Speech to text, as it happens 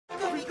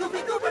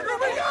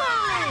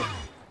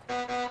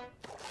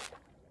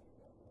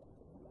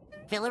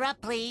Fill her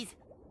up, please.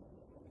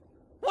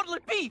 What'll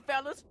it be,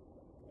 fellas?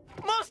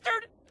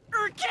 Mustard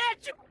or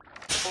ketchup?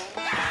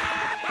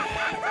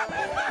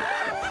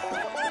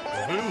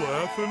 Are they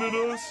laughing at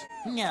us?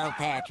 No,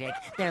 Patrick.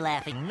 They're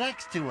laughing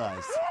Next to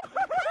us.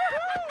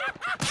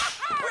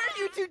 Where are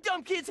you two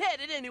dumb kids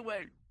headed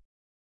anyway?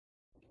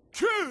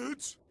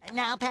 Kids?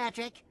 Now,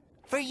 Patrick,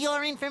 for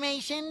your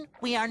information,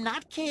 we are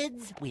not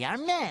kids, we are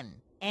men.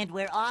 And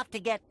we're off to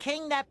get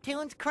King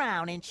Neptune's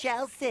crown in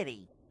Shell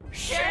City.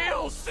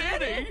 Shell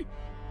City?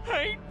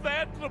 Ain't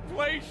that the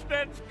place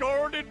that's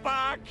guarded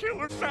by a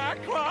killer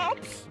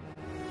Cyclops?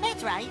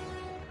 That's right.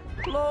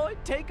 Lloyd,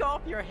 take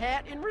off your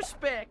hat in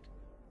respect.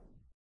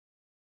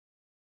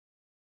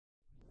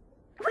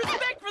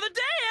 Respect for the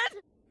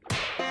dead?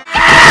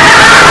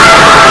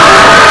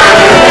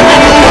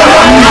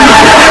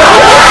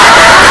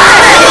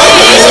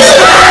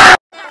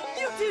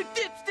 You two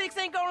dipsticks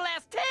ain't gonna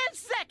last 10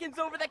 seconds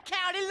over the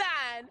county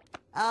line.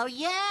 Oh,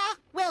 yeah?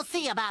 We'll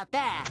see about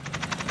that.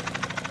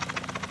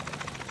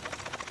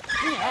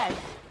 Yeah.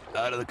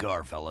 Out of the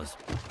car, fellas.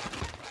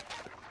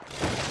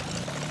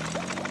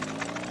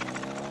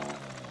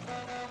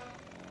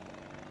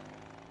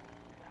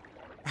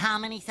 How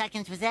many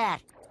seconds was that?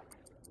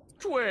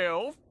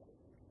 12.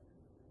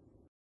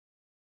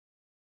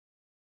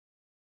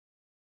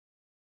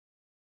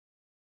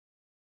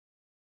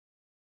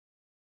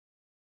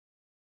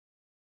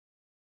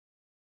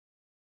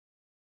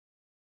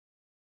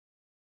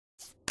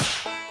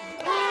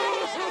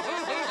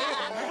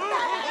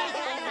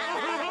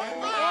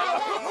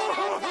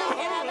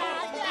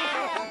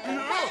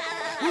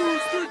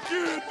 Who's the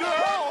kid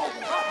now?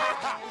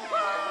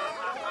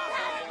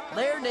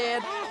 There,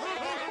 Ned.